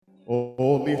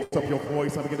lift up your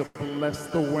voice and begin to bless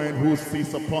the one who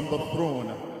sits upon the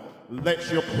throne.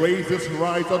 Let your praises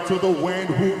rise unto the one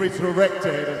who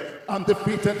resurrected and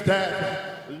defeated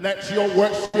death. Let your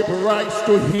worship rise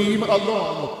to him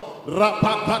alone.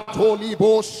 Rapakatoli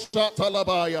bo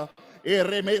shatalabaya.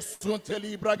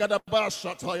 Eremesunteli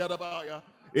bragadabasha tayadabaya.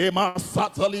 Ema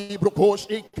satali brukosh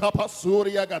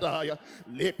ikapasuria gadaya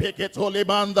lepeketo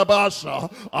lebanda basha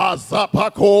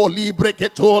azapako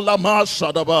libreketo la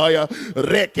masha dabaya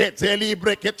rekete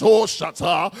libreketo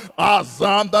shata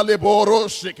azanda leboro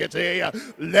shiketeya.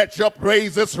 Let your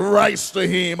praises rise to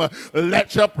him.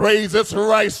 Let your praises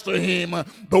rise to him,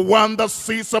 the one that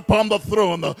sits upon the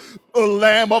throne, the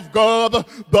Lamb of God,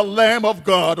 the Lamb of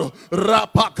God.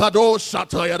 Rapakado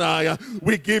shatayadaya.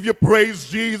 We give you praise,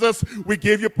 Jesus. We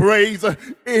give you praise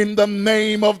in the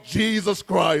name of Jesus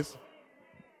Christ.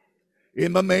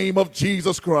 In the name of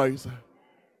Jesus Christ.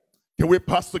 Can we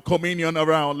pass the communion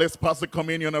around? Let's pass the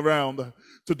communion around.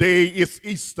 Today is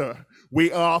Easter.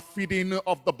 We are feeding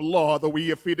of the blood.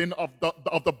 We are feeding of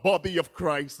the body of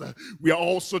Christ. We are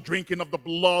also drinking of the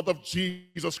blood of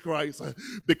Jesus Christ,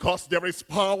 because there is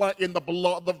power in the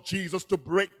blood of Jesus to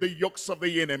break the yokes of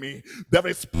the enemy. There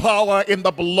is power in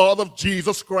the blood of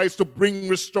Jesus Christ to bring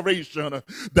restoration.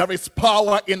 There is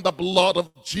power in the blood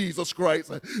of Jesus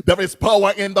Christ. There is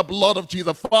power in the blood of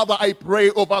Jesus. Father, I pray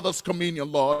over this communion,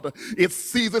 Lord. It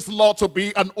ceases, Lord, to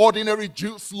be an ordinary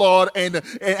juice, Lord,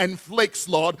 and flakes,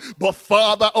 Lord, but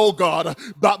Father, oh God,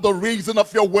 that the reason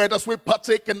of your word as we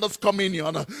partake in this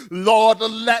communion, Lord,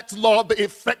 let, Lord, the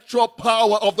effectual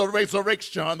power of the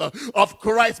resurrection of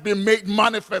Christ be made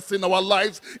manifest in our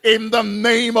lives in the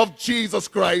name of Jesus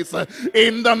Christ.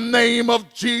 In the name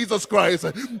of Jesus Christ.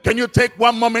 Can you take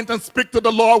one moment and speak to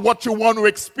the Lord what you want to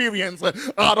experience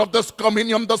out of this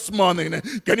communion this morning?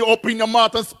 Can you open your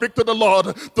mouth and speak to the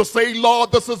Lord to say,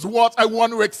 Lord, this is what I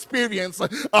want to experience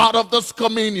out of this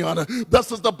communion.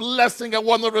 This is the blessing I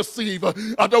want to receive.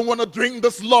 I don't want to drink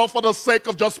this, Lord, for the sake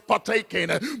of just partaking.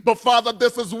 But Father,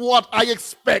 this is what I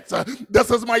expect. This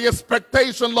is my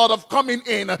expectation, Lord, of coming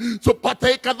in to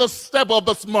partake at the step of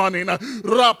this morning.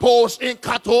 Raposh in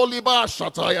Katoliba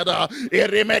Shatayada,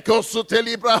 Erimeko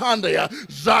Sutelibra Handaya,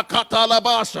 Zakatala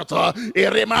Bashata,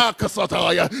 Erimaka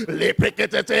Sataya,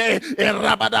 Lepekete,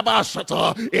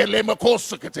 Erabadabashata,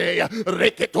 Elemekosakete,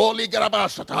 Reketoli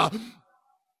Grabashata.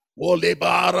 Ole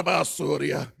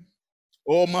barabasuria.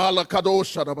 O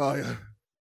malakadosharabaya.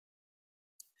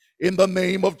 In the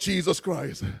name of Jesus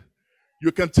Christ.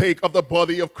 You can take of the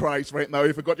body of Christ right now.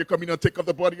 If you got your communion, take of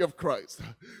the body of Christ.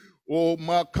 O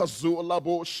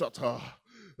makazulabo shata.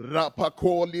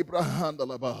 Rapako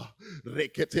librahandalaba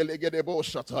reketelegedebo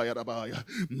shatayarabaya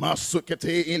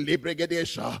masukete in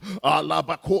libregedesha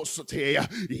alabakosate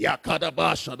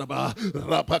yakadabashadaba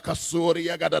rapakasuri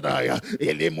yagadadaya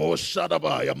elimo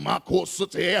shadabaya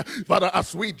makosate. Father,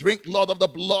 as we drink, Lord, of the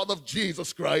blood of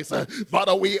Jesus Christ,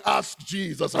 Father, we ask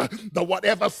Jesus that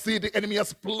whatever seed the enemy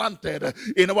has planted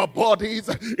in our bodies,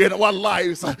 in our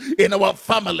lives, in our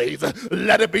families,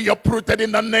 let it be uprooted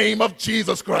in the name of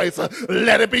Jesus Christ.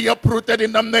 Let it be uprooted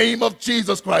in the name of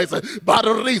Jesus Christ. By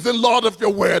the reason, Lord, of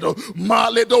your word,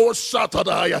 Maledo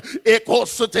Shatadaya,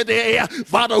 Ekosutedea.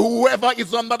 Father, whoever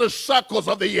is under the shackles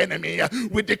of the enemy,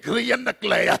 we decree and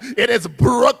declare it is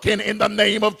broken in the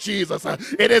name of Jesus.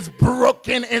 It is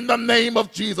broken in the name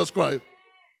of Jesus Christ.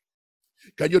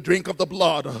 Can you drink of the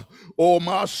blood? Oh,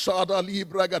 Mashada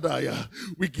Libragadaya.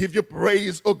 We give you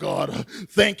praise, oh God.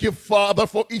 Thank you, Father,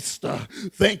 for Easter.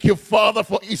 Thank you, Father,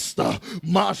 for Easter.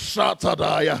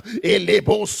 Mashatadaya.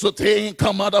 Elebo Sutain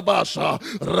Kamadabasha.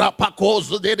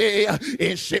 Rapakozudea.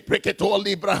 Enshepreketo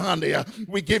Librahandia.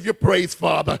 We give you praise,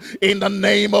 Father. In the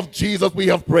name of Jesus, we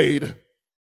have prayed.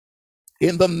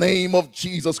 In the name of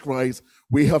Jesus Christ,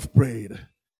 we have prayed.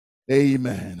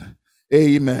 Amen.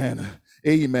 Amen.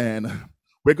 Amen.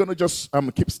 We're going to just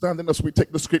keep standing as we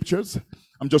take the scriptures.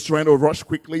 I'm just trying to rush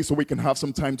quickly so we can have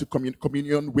some time to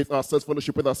communion with ourselves,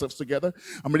 fellowship with ourselves together.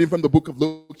 I'm reading from the book of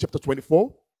Luke chapter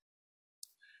 24.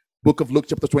 Book of Luke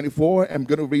chapter 24. I'm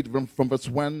going to read from verse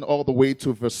 1 all the way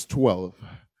to verse 12.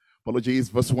 Apologies,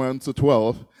 verse 1 to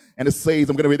 12. And it says,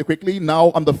 I'm going to read it quickly.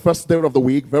 Now on the first day of the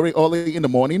week, very early in the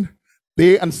morning,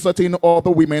 they and certain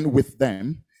other women with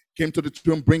them came to the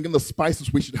tomb bringing the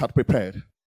spices which they had prepared.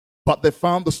 But they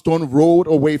found the stone rolled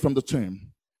away from the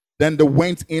tomb. Then they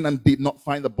went in and did not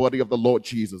find the body of the Lord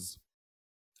Jesus.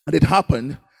 And it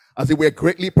happened, as they were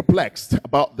greatly perplexed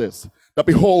about this, that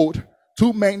behold,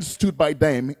 two men stood by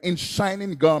them in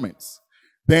shining garments.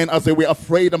 Then as they were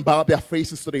afraid and bowed their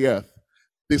faces to the earth,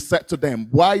 they said to them,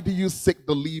 why do you seek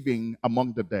the living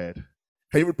among the dead?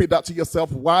 Can you repeat that to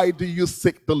yourself? Why do you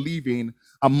seek the living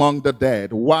among the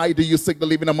dead. Why do you seek the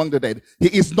living among the dead? He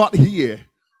is not here,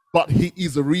 but he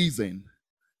is risen.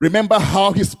 Remember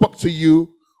how he spoke to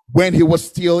you when he was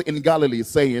still in Galilee,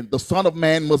 saying, the Son of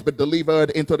Man must be delivered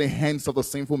into the hands of the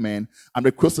sinful men and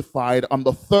be crucified, on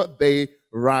the third day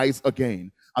rise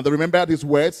again. And they remembered his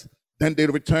words. Then they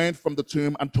returned from the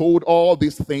tomb and told all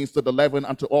these things to the 11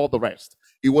 and to all the rest.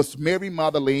 It was Mary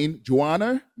Magdalene,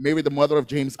 Joanna, Mary the mother of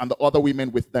James, and the other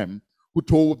women with them who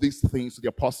told these things to the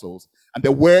apostles. And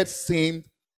their words seemed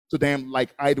to them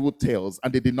like idle tales,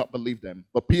 and they did not believe them.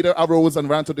 But Peter arose and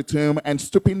ran to the tomb, and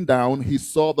stooping down, he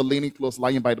saw the linen clothes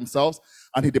lying by themselves,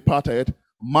 and he departed,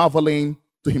 marveling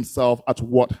to himself at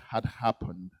what had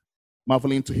happened.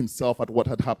 Marveling to himself at what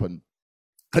had happened.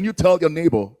 Can you tell your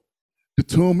neighbor, the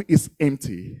tomb is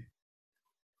empty?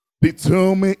 The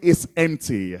tomb is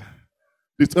empty.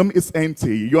 The tomb is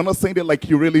empty. You're not saying it like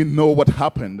you really know what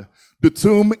happened. The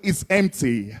tomb is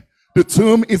empty. The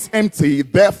tomb is empty.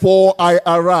 Therefore I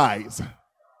arise.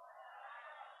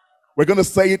 We're going to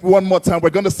say it one more time. We're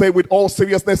going to say it with all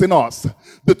seriousness in us.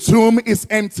 The tomb is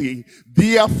empty.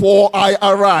 Therefore I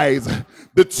arise.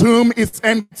 The tomb is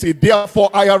empty. Therefore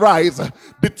I arise.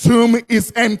 The tomb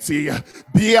is empty.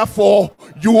 Therefore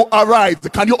you arise.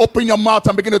 Can you open your mouth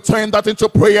and begin to turn that into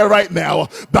prayer right now?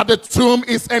 That the tomb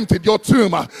is empty. Your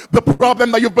tomb, the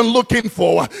problem that you've been looking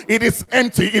for, it is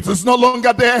empty. It is no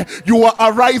longer there. You are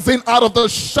arising out of the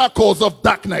shackles of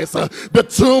darkness. The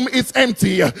tomb is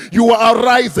empty. You are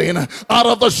arising out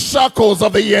of the shackles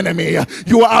of the enemy.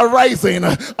 You are arising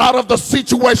out of the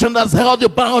situation that's held you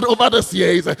bound over the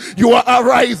years. You are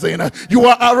arising. You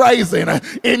are arising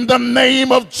in the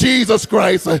name of Jesus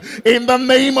Christ. In the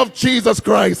name of Jesus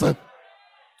Christ.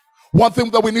 One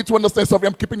thing that we need to understand, sorry,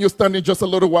 I'm keeping you standing just a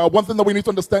little while. One thing that we need to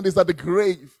understand is that the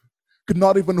grave could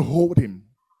not even hold him.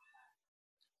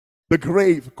 The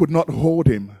grave could not hold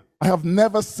him. I have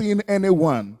never seen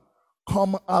anyone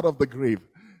come out of the grave.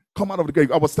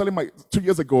 I was telling 2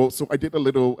 years ago, so I did a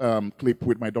little clip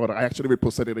with my daughter. I actually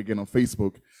reposted it again on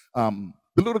Facebook.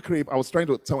 The little clip, I was trying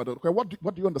to tell my daughter, okay,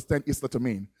 what do you understand Easter to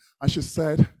mean? And she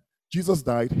said, Jesus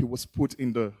died, he was put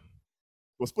in the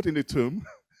tomb,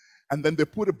 and then they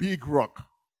put a big rock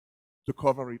to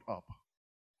cover it up.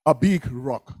 A big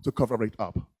rock to cover it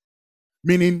up.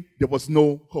 Meaning there was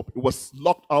no hope. It was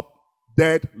locked up,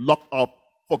 dead, locked up,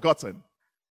 forgotten.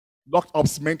 Locked up,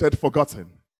 cemented, forgotten.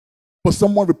 But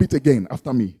someone repeat again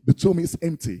after me. The tomb is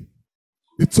empty.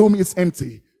 The tomb is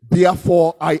empty.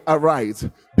 Therefore I arise.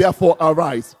 Therefore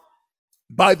arise.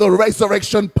 By the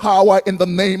resurrection power in the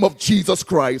name of Jesus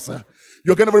Christ.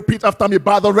 You're going to repeat after me.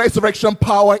 By the resurrection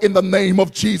power in the name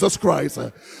of Jesus Christ.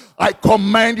 I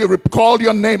command you, recall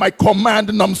your name. I command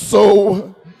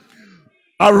Nomnso.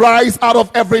 Arise out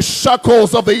of every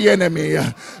shackles of the enemy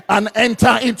and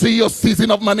enter into your season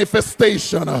of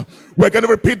manifestation. We're going to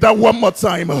repeat that one more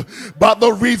time. By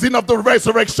the reason of the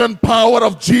resurrection power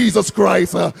of Jesus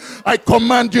Christ, I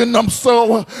command you,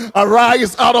 Nomnso,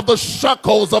 arise out of the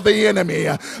shackles of the enemy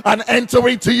and enter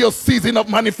into your season of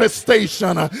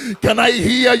manifestation. Can I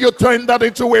hear you turn that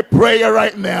into a prayer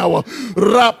right now?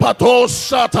 Rapato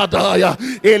shatadaya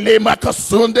elema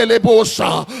kasunde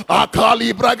lebosha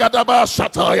akali bragadaba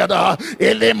shatayada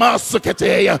elema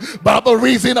suketeya. By the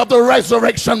reason of the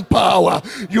resurrection power,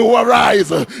 you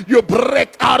arise, you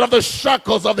break out of the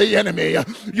shackles of the enemy,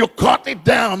 you cut it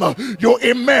down, you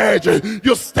emerge,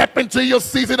 you step into your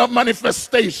season of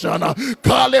manifestation.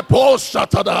 Kalepo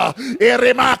shatada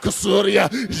eremakusuria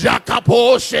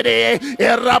jakapo shede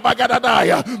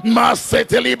erabagadaya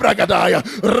maseteli bragadaya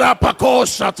rapako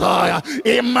shataya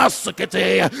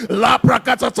emasukete la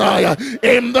prakatataya.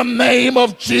 In the name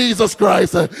of Jesus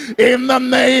Christ, in the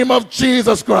name of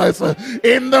Jesus Christ,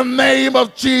 in the name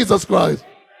of Jesus Christ.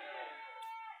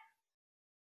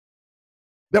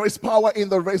 There is power in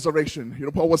the resurrection. You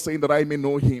know, Paul was saying that I may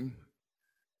know him.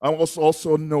 I must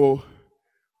also know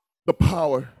the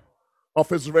power of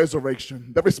his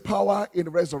resurrection. There is power in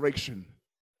resurrection.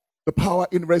 The power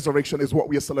in resurrection is what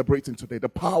we are celebrating today. The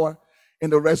power in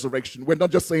the resurrection. We're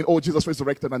not just saying, oh, Jesus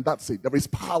resurrected and that's it. There is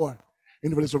power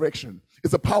in resurrection.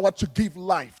 It's the power to give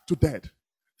life to dead.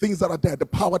 Things that are dead. The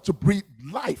power to breathe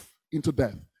life into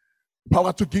death.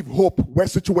 Power to give hope where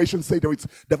situations say there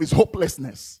is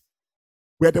hopelessness.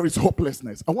 Where there is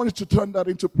hopelessness. I want you to turn that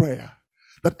into prayer.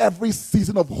 That every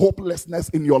season of hopelessness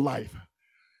in your life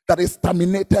that is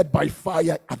terminated by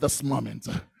fire at this moment.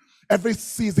 Every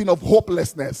season of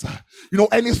hopelessness. You know,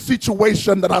 any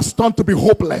situation that has turned to be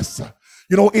hopeless.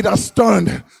 It has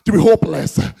turned to be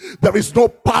hopeless. There is no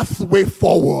pathway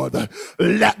forward.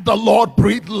 Let the Lord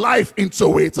breathe life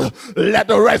into it. Let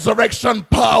the resurrection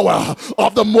power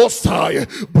of the Most High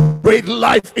breathe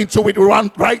life into it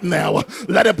right now.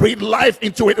 Let it breathe life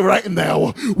into it right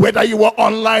now. Whether you are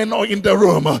online or in the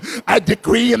room, I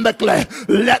decree and declare,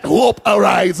 let hope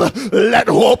arise. Let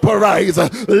hope arise.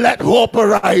 Let hope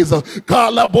arise.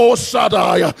 Kalabo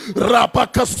Shadaya,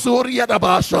 Rapakasuria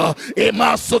Dabasha,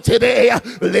 Emasutidea,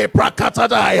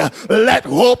 Leprakatadaya. Let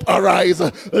hope arise.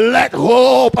 Let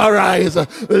hope arise.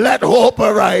 Let hope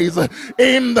arise.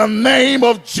 In the name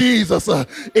of Jesus.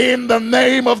 In the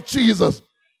name of Jesus.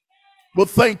 Well,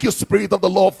 thank you, Spirit of the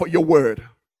Lord, for your word.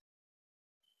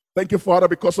 Thank you, Father,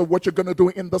 because of what you're going to do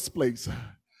in this place.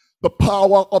 The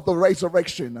power of the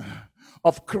resurrection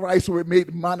of Christ will be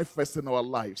made manifest in our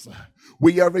lives.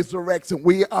 We are resurrecting.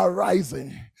 We are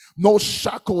rising. No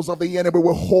shackles of the enemy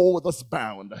will hold us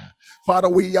bound. Father,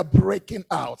 we are breaking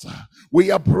out.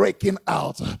 We are breaking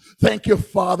out. Thank you,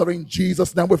 Father, in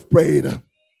Jesus' name we've prayed.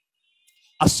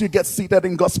 As you get seated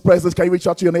in God's presence, can you reach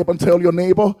out to your neighbor and tell your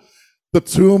neighbor, the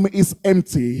tomb is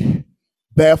empty,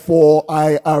 therefore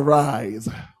I arise.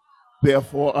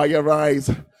 Therefore I arise.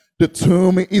 The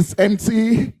tomb is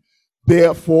empty,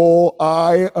 therefore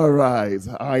I arise.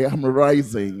 I am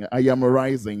rising. I am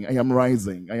rising. I am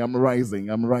rising. I am rising.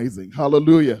 I'm rising.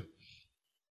 Hallelujah.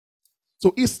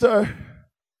 So Easter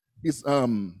is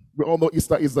we all know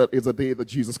Easter is a day that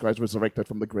Jesus Christ resurrected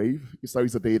from the grave. Easter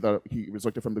is a day that he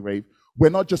resurrected from the grave. We're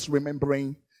not just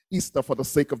remembering Easter for the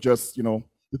sake of just,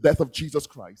 the death of Jesus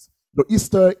Christ. The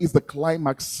Easter is the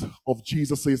climax of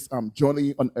Jesus's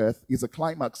journey on earth. Is a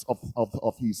climax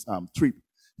of his trip.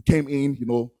 He came in,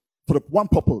 for the one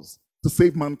purpose, to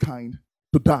save mankind,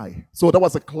 to die. So that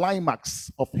was a climax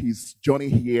of his journey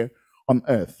here on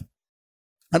earth.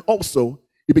 And also,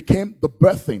 it became the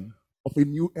birthing of a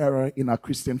new era in our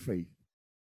Christian faith.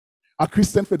 Our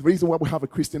Christian faith, the reason why we have a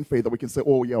Christian faith that we can say,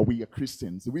 oh yeah, we are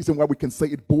Christians. The reason why we can say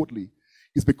it boldly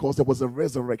is because there was a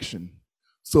resurrection.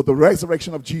 So the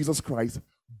resurrection of Jesus Christ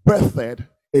birthed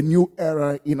a new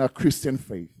era in our Christian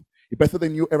faith. It birthed a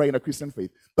new era in our Christian faith.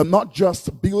 But not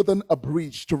just building a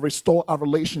bridge to restore our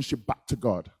relationship back to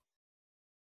God.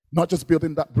 Not just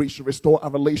building that bridge to restore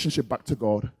our relationship back to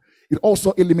God. It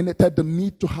also eliminated the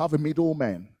need to have a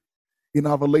middleman in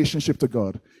our relationship to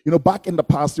God. Back in the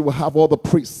past, you will have all the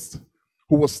priests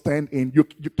who will stand in. You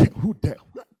can't, who dare?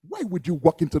 Why would you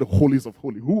walk into the holies of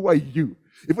holies? Who are you?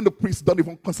 Even the priests don't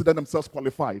even consider themselves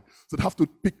qualified. So they have to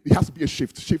pick, it has to be a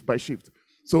shift by shift.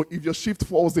 So if your shift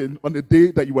falls in on the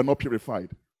day that you are not purified,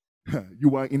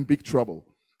 you are in big trouble.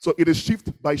 So it is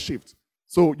shift by shift.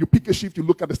 So you pick a shift, you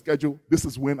look at the schedule, this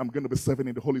is when I'm going to be serving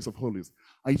in the holies of holies.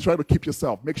 And you try to keep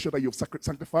yourself, make sure that you've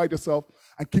sanctified yourself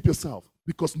and keep yourself.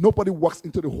 Because nobody walks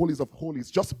into the holies of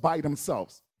holies just by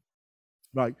themselves.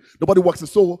 Right? Nobody walks in.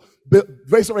 So the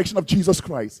resurrection of Jesus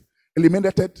Christ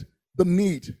eliminated the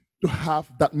need to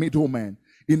have that middleman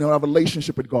in our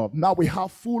relationship with God. Now we have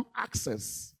full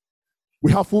access.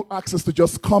 We have full access to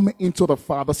just come into the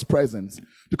Father's presence.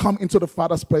 To come into the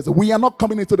Father's presence. We are not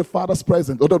coming into the Father's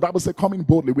presence. Although the Bible says coming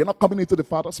boldly. We're not coming into the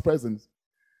Father's presence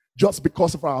just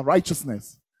because of our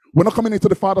righteousness. We're not coming into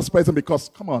the Father's presence because,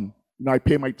 come on, I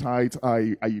pay my tithe.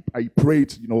 I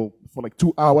prayed, for like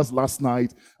 2 hours last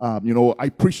night. I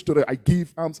preached today. I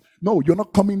give alms. No, you're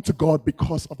not coming to God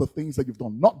because of the things that you've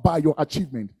done. Not by your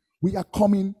achievement. We are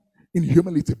coming in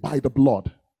humility by the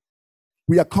blood.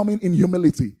 We are coming in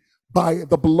humility by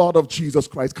the blood of Jesus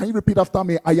Christ. Can you repeat after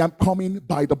me? I am coming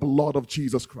by the blood of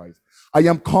Jesus Christ. I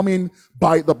am coming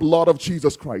by the blood of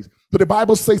Jesus Christ. So the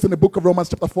Bible says in the book of Romans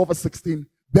chapter 4 verse 16,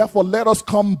 therefore let us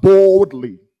come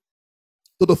boldly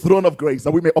to the throne of grace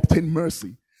that we may obtain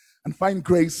mercy and find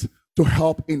grace to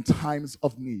help in times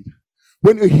of need.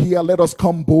 When you hear, let us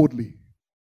come boldly,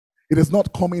 it is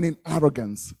not coming in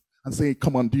arrogance and saying,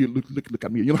 come on, do you look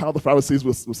at me? You know how the Pharisees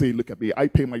will say, look at me, I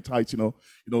pay my tithe,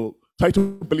 try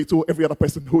to belittle every other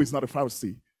person who is not a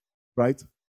Pharisee, right?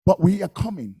 But we are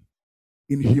coming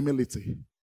in humility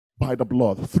by the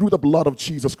blood, through the blood of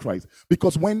Jesus Christ.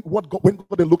 Because when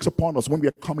God looks upon us, when we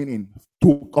are coming in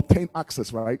to obtain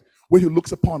access, right? When he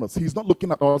looks upon us, he's not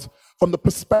looking at us from the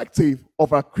perspective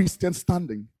of our Christian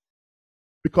standing.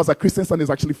 Because our Christian standing is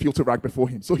actually filthy rag before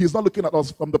him. So he's not looking at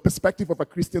us from the perspective of a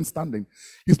Christian standing.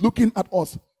 He's looking at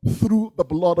us through the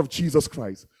blood of Jesus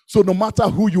Christ. So no matter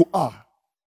who you are,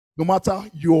 no matter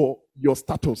your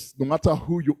status, no matter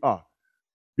who you are,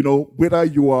 whether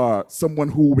you are someone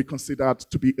who we consider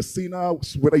to be a sinner,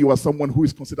 whether you are someone who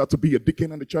is considered to be a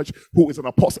deacon in the church, who is an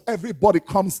apostle, everybody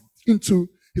comes into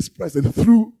his presence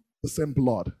through the same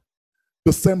blood.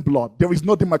 The same blood. There is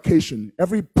no demarcation.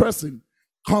 Every person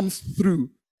comes through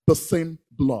the same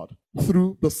blood.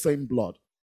 Through the same blood.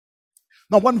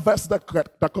 Now, one verse that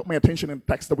caught my attention in the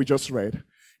text that we just read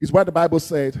is where the Bible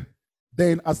said,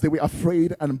 then as they were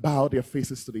afraid and bowed their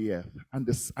faces to the earth,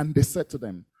 and they said to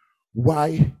them,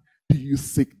 why do you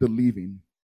seek the living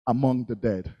among the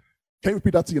dead? Can you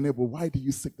repeat that to your neighbor? Why do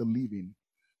you seek the living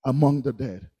among the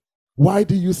dead? Why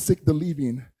do you seek the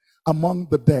living among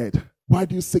the dead? Why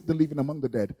do you seek the living among the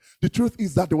dead? The truth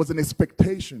is that there was an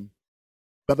expectation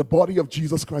that the body of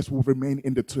Jesus Christ will remain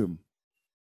in the tomb.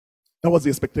 That was the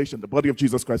expectation. The body of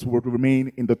Jesus Christ will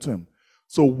remain in the tomb.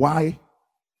 So why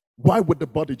would the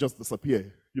body just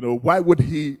disappear? Why would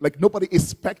nobody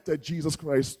expected Jesus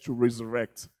Christ to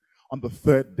resurrect on the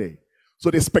third day. So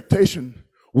the expectation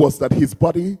was that his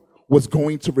body was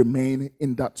going to remain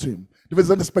in that tomb. There is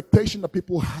an expectation that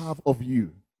people have of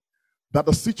you, that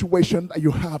the situation that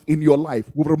you have in your life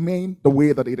will remain the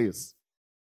way that it is.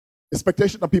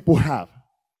 Expectation that people have,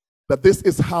 that this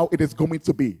is how it is going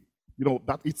to be.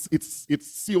 That it's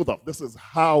sealed up. This is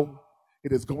how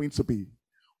it is going to be.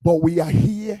 But we are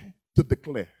here to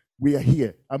declare. We are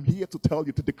here. I'm here to tell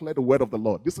you to declare the word of the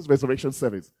Lord. This is resurrection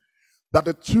service. That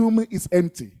the tomb is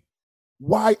empty.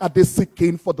 Why are they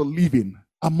seeking for the living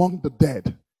among the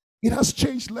dead? It has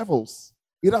changed levels.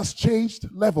 It has changed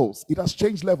levels. It has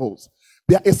changed levels.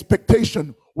 Their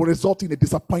expectation will result in a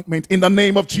disappointment in the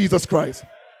name of Jesus Christ.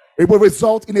 It will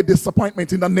result in a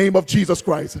disappointment in the name of Jesus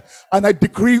Christ. And I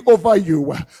decree over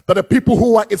you that the people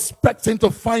who are expecting to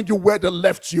find you where they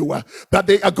left you, that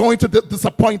they are going to be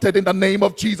disappointed in the name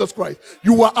of Jesus Christ.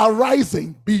 You are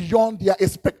arising beyond their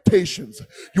expectations.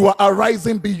 You are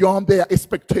arising beyond their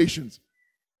expectations.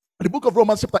 In the book of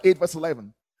Romans chapter 8 verse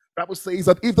 11, the Bible says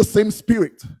that if the same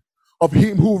spirit of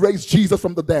him who raised Jesus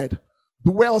from the dead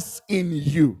dwells in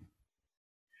you,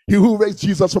 he who raised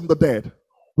Jesus from the dead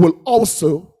will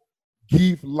also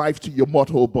give life to your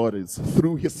mortal bodies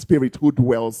through his spirit who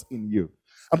dwells in you.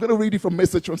 I'm going to read it from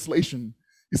Message translation.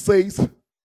 It says,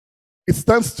 it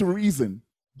stands to reason,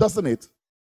 doesn't it,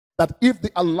 that if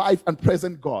the alive and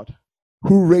present God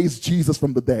who raised Jesus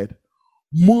from the dead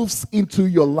moves into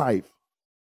your life,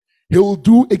 he will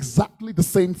do exactly the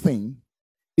same thing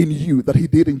in you that he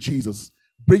did in Jesus,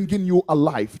 bringing you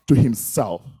alive to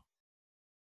himself.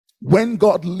 When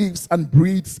God lives and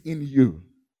breathes in you,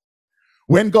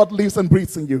 when God lives and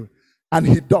breathes in you, and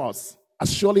he does,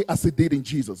 as surely as he did in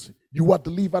Jesus, you are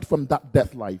delivered from that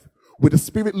death life. With the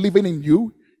Spirit living in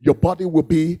you, your body will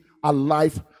be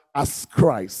alive as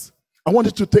Christ. I want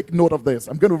you to take note of this.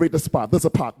 I'm going to read this part. There's a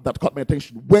part that caught my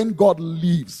attention. When God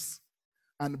lives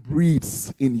and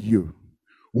breathes in you,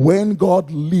 when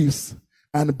God lives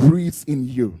and breathes in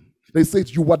you, they say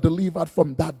you are delivered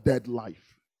from that dead life.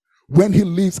 When he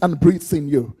lives and breathes in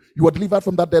you, you are delivered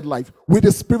from that dead life. With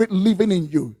the Spirit living in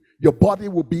you, your body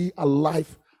will be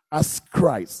alive as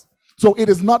Christ. So it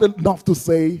is not enough to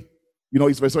say,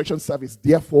 it's resurrection service,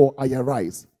 therefore I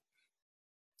arise.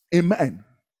 A man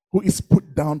who is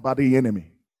put down by the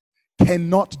enemy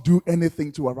cannot do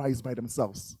anything to arise by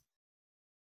themselves.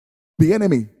 The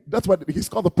enemy, that's why he's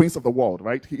called the prince of the world,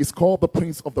 right? He is called the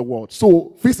prince of the world.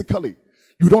 So physically,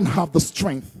 you don't have the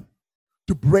strength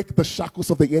to break the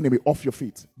shackles of the enemy off your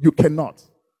feet. You cannot.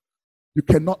 You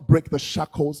cannot break the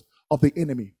shackles of the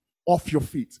enemy off your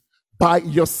feet by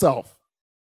yourself.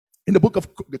 In the book of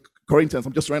Corinthians,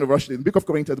 I'm just trying to rush it. In the book of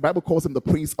Corinthians, the Bible calls him the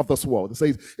prince of this world. It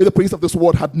says, if the prince of this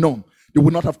world had known, he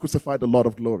would not have crucified the Lord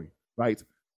of glory, right?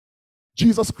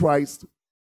 Jesus Christ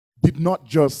did not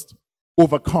just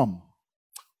overcome.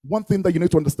 One thing that you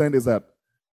need to understand is that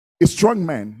a strong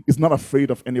man is not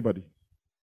afraid of anybody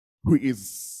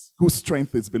whose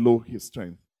strength is below his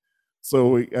strength.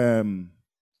 So let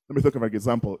me think of an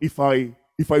example. If I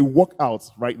walk out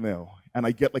right now and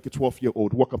I get like a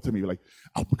 12-year-old walk up to me like,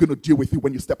 I'm going to deal with you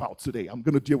when you step out today. I'm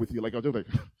going to deal with you. Like, I'll just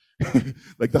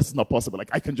like that's not possible. Like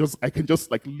I can just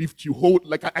like lift you, hold,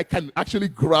 like I can actually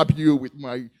grab you with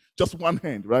my just one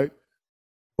hand, right?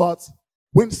 But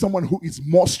when someone who is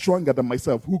more stronger than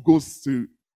myself, who goes to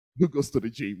the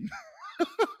gym,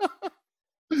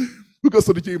 who goes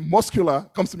to the gym, muscular,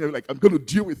 comes to me like, I'm going to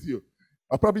deal with you.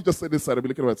 I'll probably just say this side. I'll be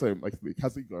looking at my time, like,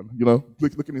 has he gone?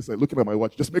 Looking inside, looking at my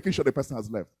watch, just making sure the person has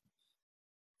left.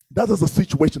 That is the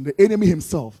situation. The enemy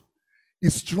himself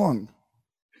is strong.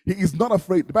 He is not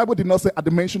afraid. The Bible did not say at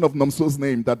the mention of Nomnso's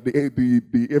name that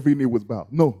the every knee was bowed.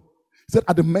 No. It said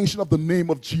at the mention of the name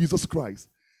of Jesus Christ,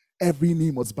 every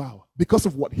knee must bow because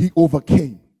of what he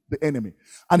overcame the enemy.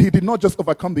 And he did not just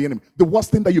overcome the enemy. The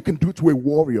worst thing that you can do to a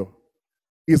warrior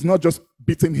is not just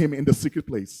beating him in the secret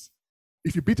place.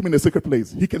 If you beat him in the secret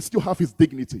place, he can still have his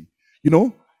dignity,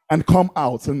 and come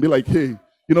out and be like, hey,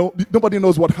 Nobody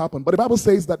knows what happened. But the Bible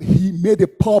says that he made a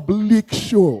public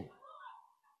show.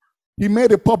 He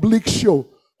made a public show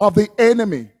of the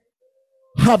enemy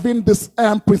having this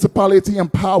principality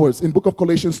and powers in book of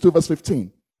Colossians 2 verse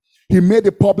 15. He made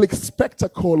a public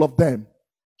spectacle of them,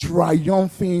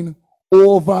 triumphing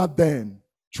over them.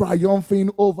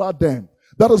 Triumphing over them.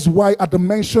 That is why at the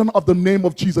mention of the name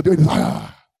of Jesus, they say,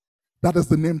 that is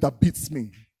the name that beats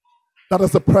me. That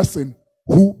is the person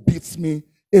who beats me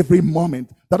every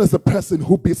moment. That is the person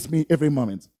who beats me every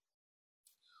moment.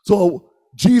 So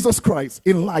Jesus Christ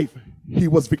in life, he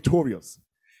was victorious.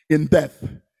 In death,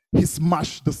 he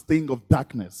smashed the sting of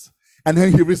darkness. And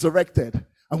then he resurrected.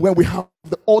 And when we have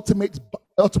the ultimate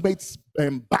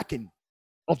backing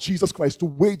of Jesus Christ to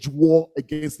wage war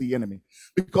against the enemy.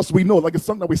 Because we know, like the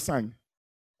song that we sang,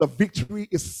 the victory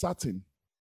is certain.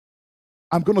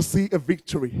 I'm going to see a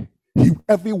victory.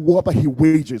 Every war that he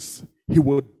wages, he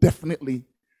will definitely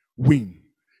win.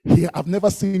 I've never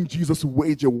seen Jesus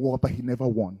wage a war that he never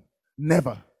won.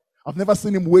 Never. I've never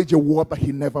seen him wage a war that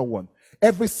he never won.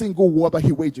 Every single war that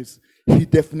he wages, he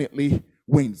definitely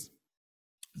wins.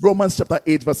 Romans chapter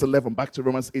 8 verse 11, back to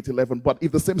Romans 8:11. But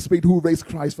if the same spirit who raised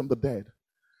Christ from the dead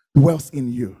dwells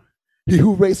in you, he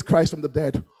who raised Christ from the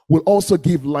dead will also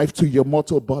give life to your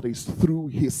mortal bodies through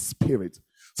his spirit.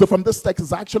 So from this text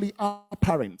is actually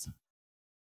apparent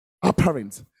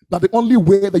that the only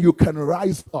way that you can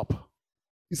rise up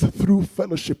is through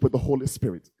fellowship with the Holy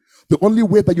Spirit. The only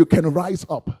way that you can rise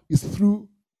up is through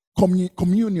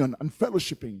communion and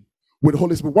fellowshipping with the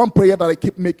Holy Spirit. One prayer that I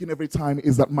keep making every time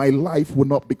is that my life will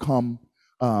not become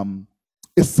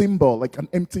a symbol, like an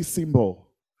empty symbol,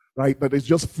 right? That is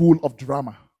just full of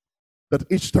drama. That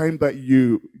each time that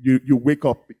you wake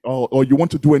up or you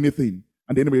want to do anything,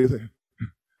 and the enemy says,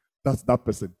 that's that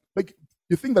person. Like,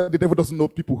 you think that the devil doesn't know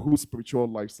people whose spiritual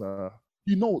lives are.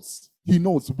 He knows. He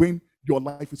knows when your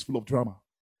life is full of drama.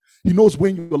 He knows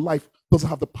when your life doesn't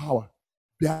have the power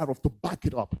thereof to back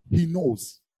it up. He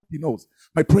knows. He knows.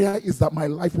 My prayer is that my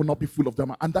life will not be full of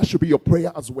drama. And that should be your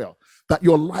prayer as well. That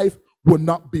your life will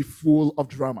not be full of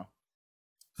drama.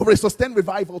 For a sustained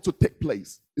revival to take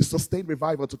place,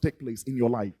 in your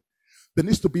life, there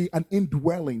needs to be an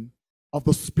indwelling of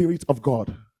the Spirit of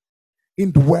God.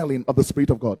 Indwelling of the Spirit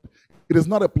of God. It is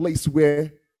not a place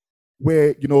where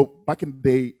back in the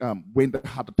day, when they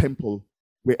had the temple,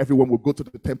 where everyone would go to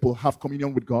the temple, have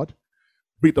communion with God,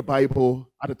 read the Bible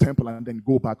at the temple, and then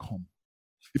go back home.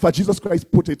 In fact, Jesus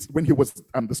Christ put it when he was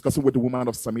discussing with the woman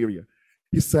of Samaria.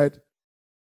 He said,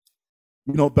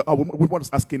 we were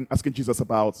asking Jesus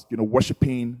about,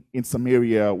 worshiping in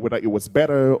Samaria, whether it was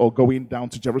better or going down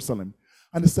to Jerusalem.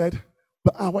 And he said,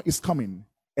 the hour is coming,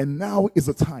 and now is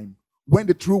the time when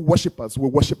the true worshipers will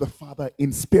worship the Father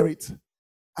in spirit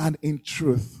and in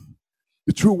truth.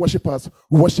 The true worshipers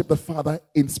worship the Father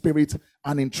in spirit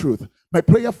and in truth. My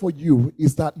prayer for you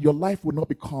is that your life will not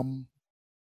become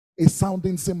a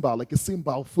sounding cymbal, like a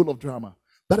cymbal full of drama.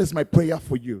 That is my prayer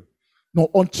for you. No,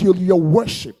 until your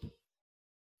worship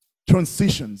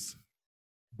transitions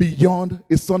beyond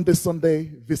a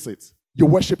Sunday visit, your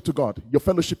worship to God, your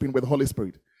fellowshipping with the Holy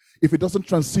Spirit. If it doesn't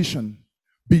transition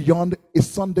beyond a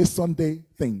Sunday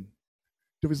thing,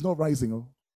 there is no rising.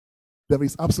 There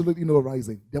is absolutely no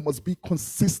rising. There must be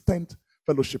consistent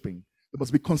fellowshipping. There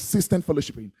must be consistent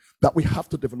fellowshipping that we have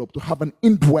to develop to have an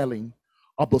indwelling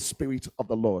of the Spirit of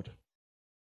the Lord.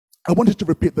 I want you to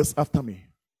repeat this after me.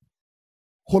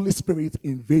 Holy Spirit,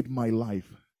 invade my life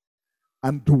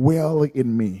and dwell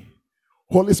in me.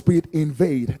 Holy Spirit,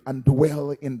 invade and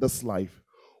dwell in this life.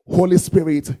 Holy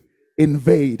Spirit,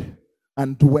 invade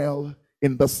and dwell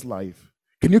in this life.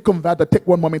 Can you convert that? Take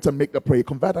one moment and make the prayer.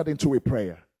 Convert that into a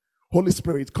prayer. Holy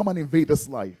Spirit, come and invade this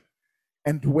life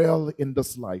and dwell in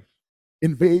this life.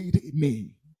 Invade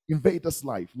me. Invade this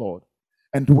life, Lord,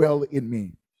 and dwell in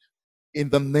me. In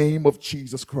the name of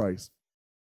Jesus Christ.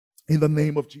 In the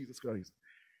name of Jesus Christ.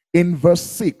 In verse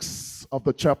 6 of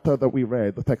the chapter that we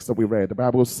read, the text that we read, the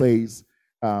Bible says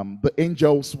the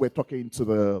angels were talking to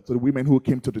the women who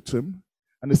came to the tomb,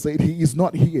 and they said, he is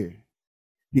not here.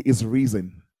 He is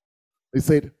risen. They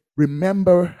said,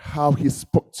 remember how he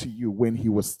spoke to you when he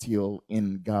was still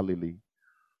in Galilee.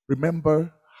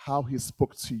 Remember how he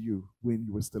spoke to you when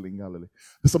you were still in Galilee.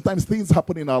 Sometimes things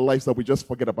happen in our lives that we just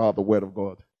forget about the word of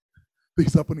God.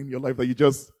 Things happen in your life that you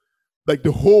just, like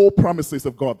the whole promises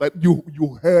of God, that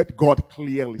you heard God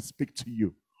clearly speak to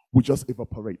you, will just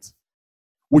evaporate,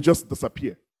 will just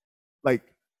disappear. Like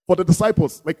for the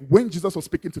disciples, like when Jesus was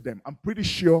speaking to them, I'm pretty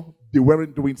sure they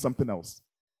weren't doing something else.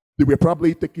 They were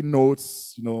probably taking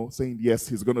notes, saying, yes,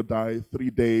 he's going to die, 3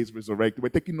 days, resurrect. They were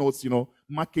taking notes,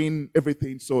 marking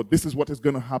everything. So this is what is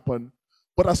going to happen.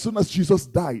 But as soon as Jesus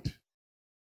died,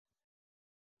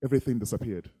 everything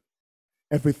disappeared.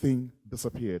 Everything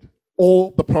disappeared.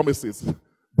 All the promises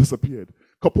disappeared.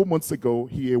 A couple months ago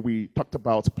here, we talked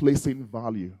about placing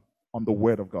value on the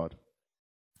Word of God.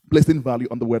 Placing value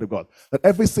on the Word of God. That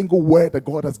every single word that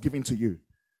God has given to you,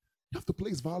 you have to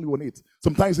place value on it.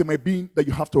 Sometimes it might be that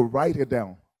you have to write it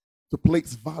down to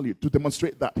place value, to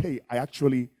demonstrate that, hey, I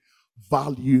actually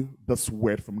value this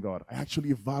word from God. I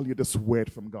actually value this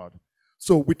word from God.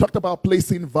 So we talked about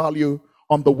placing value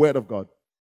on the Word of God.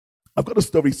 I've got a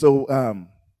story.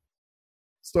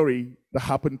 Story that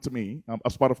happened to me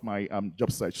as part of my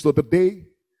job search. So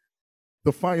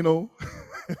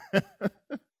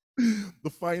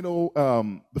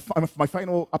my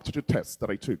final aptitude test that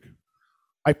I took,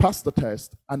 I passed the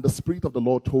test, and the Spirit of the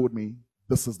Lord told me,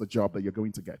 this is the job that you're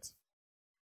going to get.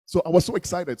 So I was so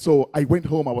excited. So I went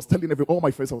home. I was telling all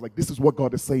my friends, I was like, this is what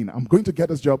God is saying. I'm going to get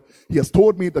this job. He has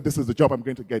told me that this is the job I'm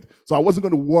going to get. So I wasn't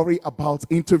going to worry about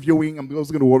interviewing. I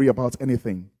wasn't going to worry about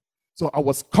anything. So I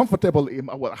was comfortable.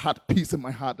 I had peace in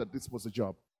my heart that this was a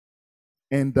job.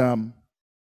 And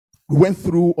we went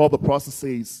through all the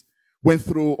processes, went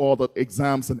through all the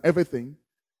exams and everything,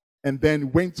 and then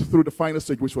went through the final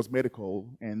stage, which was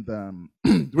medical. And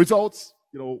the results,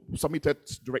 submitted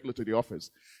directly to the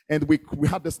office. And we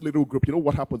had this little group. You know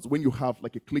what happens when you have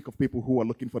like a clique of people who are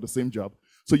looking for the same job?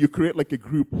 So you create like a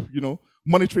group,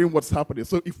 monitoring what's happening.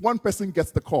 So if one person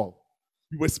gets the call,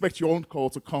 you expect your own call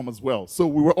to come as well. So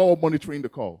we were all monitoring the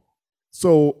call.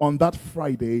 So on that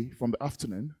Friday from the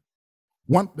afternoon,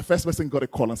 the first person got a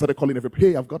call and started calling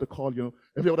everybody. Hey, I've got a call.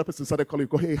 Every other person started calling.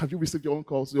 Go, hey, have you received your own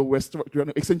calls? We're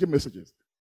exchanging messages.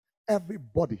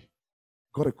 Everybody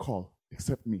got a call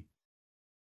except me.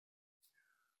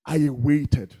 I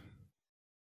waited.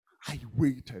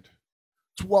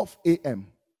 12 a.m.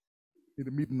 in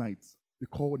the midnight. The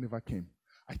call never came.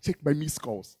 I checked my missed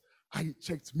calls. I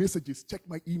checked messages, checked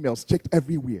my emails, checked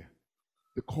everywhere.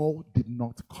 The call did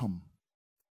not come.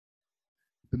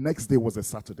 The next day was a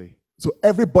Saturday. So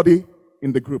everybody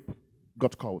in the group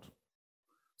got called.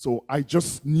 So I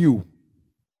just knew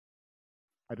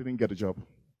I didn't get a job.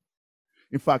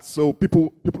 In fact, so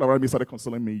people around me started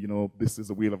consoling me, this is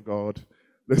the will of God.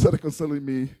 They started consoling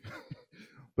me.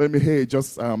 Telling me, hey,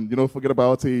 just, forget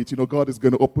about it. God is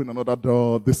going to open another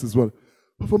door. This is what.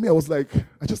 But for me, I was like,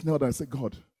 I just knelt down and said,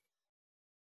 God,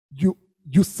 you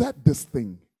said this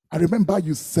thing. I remember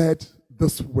you said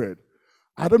this word.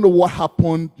 I don't know what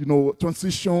happened,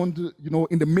 transitioned,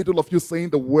 in the middle of you saying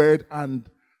the word and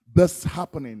this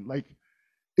happening. Like,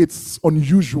 it's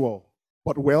unusual.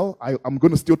 But, I'm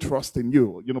going to still trust in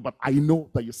you, but I know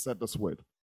that you said this word.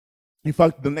 In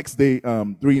fact, the next day,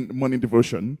 during morning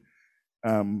devotion,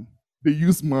 they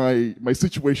used my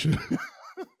situation.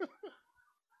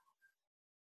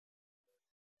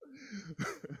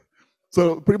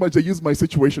 So pretty much they used my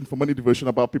situation for morning devotion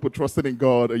about people trusting in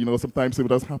God. Sometimes it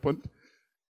does happen.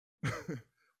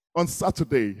 On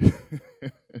Saturday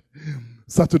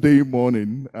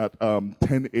morning at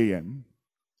 10 a.m.,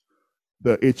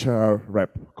 the HR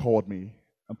rep called me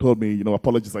and told me,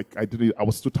 apologies, I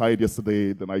was too tired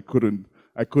yesterday, then I couldn't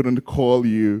call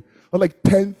you. But like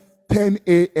 10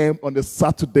 a.m. on a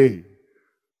Saturday,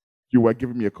 you were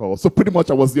giving me a call. So pretty much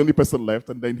I was the only person left,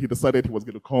 and then he decided he was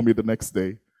going to call me the next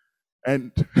day.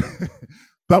 And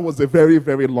that was a very,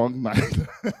 very long night.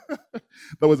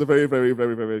 That was a very, very,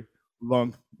 very, very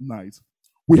long night.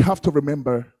 We have to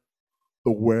remember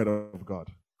the word of God.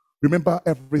 Remember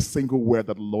every single word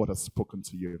that the Lord has spoken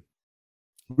to you.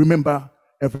 Remember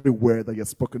every word that he has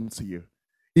spoken to you.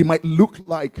 It might look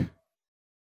like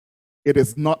it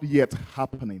is not yet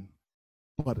happening,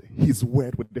 but his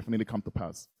word would definitely come to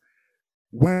pass.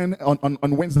 When on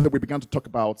Wednesday we began to talk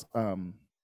about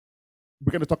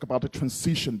the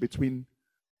transition between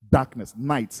darkness,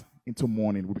 night, into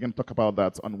morning. We began to talk about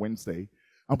that on Wednesday.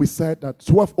 And we said that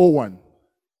 12:01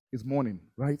 is morning,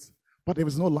 right? But there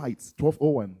is no light.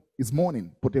 12:01 is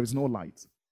morning, but there is no light.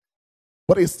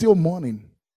 But it's still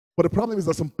morning. But the problem is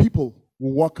that some people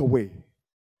will walk away.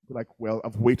 Like,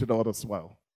 I've waited all this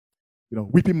while.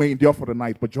 Weeping may endure for the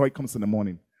night, but joy comes in the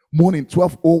morning. Morning,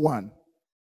 12:01,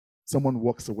 someone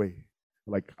walks away.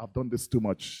 Like, I've done this too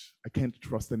much. I can't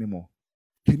trust anymore.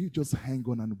 Can you just hang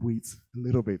on and wait a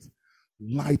little bit?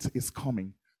 Light is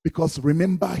coming. Because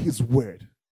remember his word.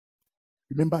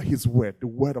 Remember his word, the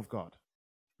word of God.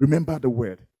 Remember the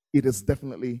word. It is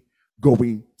definitely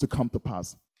going to come to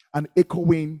pass. And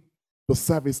echoing the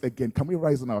service again. Can we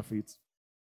rise on our feet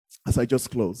as I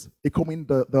just close? Echoing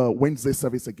the Wednesday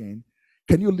service again.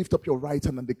 Can you lift up your right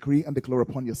hand and decree and declare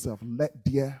upon yourself, let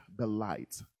there be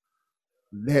light.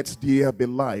 Let there be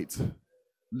light.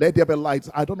 Let there be light.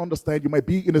 I don't understand. You might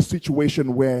be in a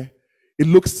situation where it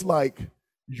looks like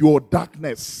your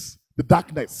darkness, the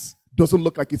darkness doesn't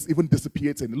look like it's even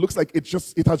dissipating. It looks like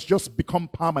it has just become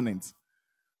permanent.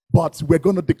 But we're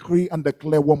going to decree and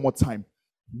declare one more time.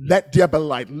 Let there be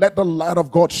light. Let the light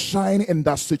of God shine in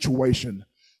that situation.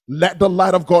 Let the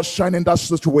light of God shine in that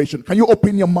situation. Can you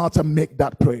open your mouth and make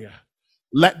that prayer?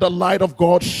 Let the light of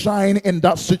God shine in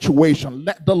that situation.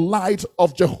 Let the light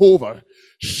of Jehovah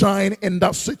shine in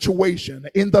that situation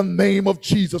in the name of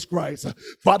Jesus Christ.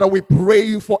 Father, we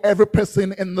pray for every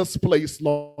person in this place,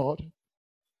 Lord.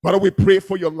 Father, we pray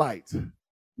for your light.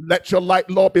 Let your light,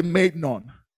 Lord, be made known.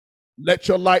 Let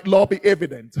your light, Lord, be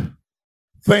evident.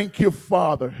 Thank you,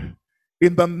 Father,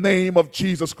 in the name of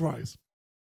Jesus Christ.